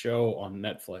a show on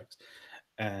Netflix,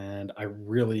 and I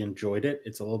really enjoyed it.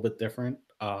 It's a little bit different.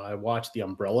 I watched The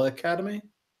Umbrella Academy.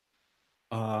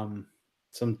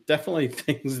 Some definitely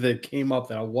things that came up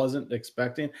that I wasn't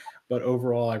expecting, but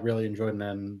overall, I really enjoyed it, and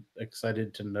I'm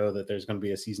excited to know that there's going to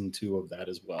be a season 2 of that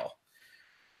as well.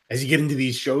 As you get into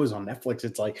these shows on Netflix,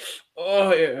 it's like,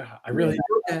 oh yeah, I really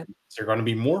enjoyed that. Is there going to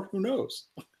be more? Who knows?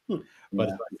 But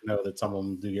it's nice to know that some of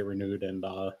them do get renewed, and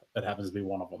that happens to be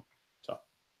one of them. So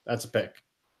that's a pick.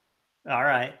 All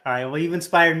right. Well, you've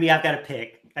inspired me. I've got a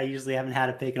pick. I usually haven't had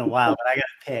a pick in a while, but I got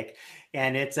a pick,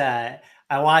 and it's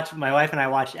my wife and I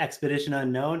watched Expedition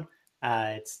Unknown.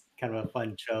 It's kind of a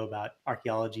fun show about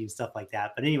archaeology and stuff like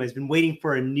that. But anyways, been waiting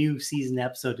for a new season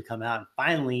episode to come out, and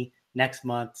finally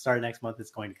start of next month,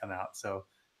 it's going to come out. So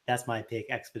that's my pick,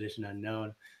 Expedition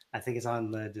Unknown. I think it's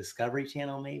on the Discovery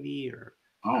Channel, maybe,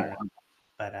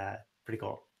 but pretty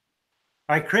cool.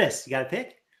 All right, Chris, you got a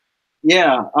pick?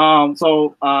 Yeah.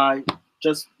 So I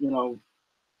just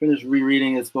finished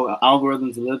rereading his book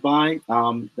Algorithms to Live By.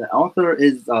 The author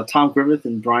is Tom Griffith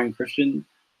and Brian Christian.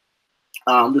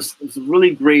 This is a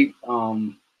really great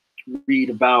read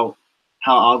about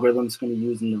how algorithms can be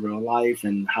used in the real life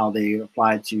and how they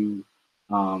apply to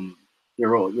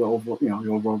your overall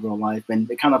real life, and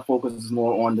it kind of focuses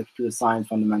more on the computer science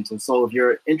fundamentals. So if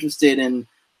you're interested in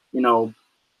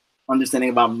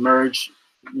understanding about merge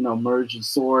and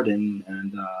sort, and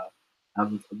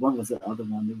what was the other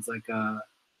one? It was like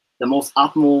the most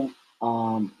optimal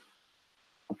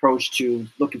approach to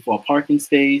looking for a parking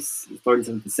space,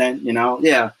 37%.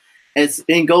 Yeah,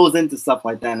 it goes into stuff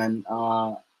like that, and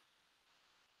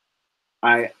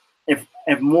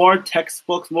if more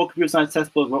textbooks, more computer science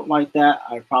textbooks wrote like that,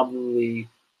 I probably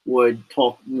would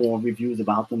talk more reviews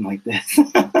about them like this.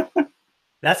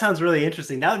 That sounds really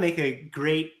interesting. That would make a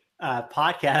great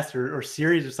podcast or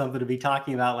series or something to be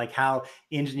talking about, like how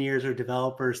engineers or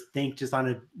developers think just on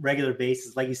a regular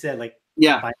basis. Like you said, like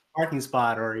Yeah. find a parking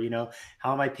spot, or, you know,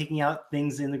 how am I picking out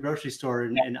things in the grocery store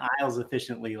and aisles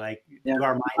efficiently? Like, do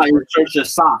our How minds you work? search your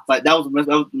socks. Like that was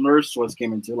merge sorts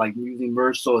came into, like using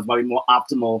merge sorts might be more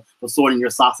optimal for sorting your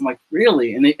socks. I'm like,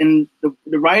 really? And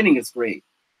the writing is great.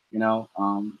 You know,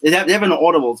 they have an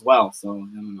Audible as well, so I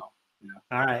don't know.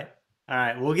 Yeah. All right. All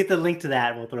right. We'll get the link to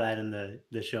that. We'll throw that in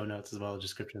the show notes as well, the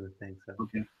description of the thing. So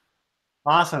Okay.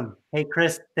 awesome. Hey,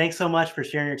 Chris, thanks so much for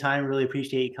sharing your time. Really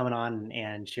appreciate you coming on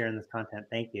and sharing this content.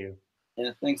 Thank you.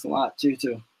 Yeah, thanks a lot. You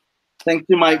too. Thank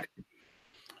you, Mike.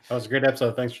 That was a great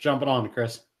episode. Thanks for jumping on,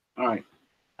 Chris. All right.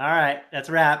 All right. That's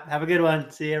a wrap. Have a good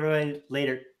one. See everybody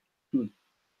later.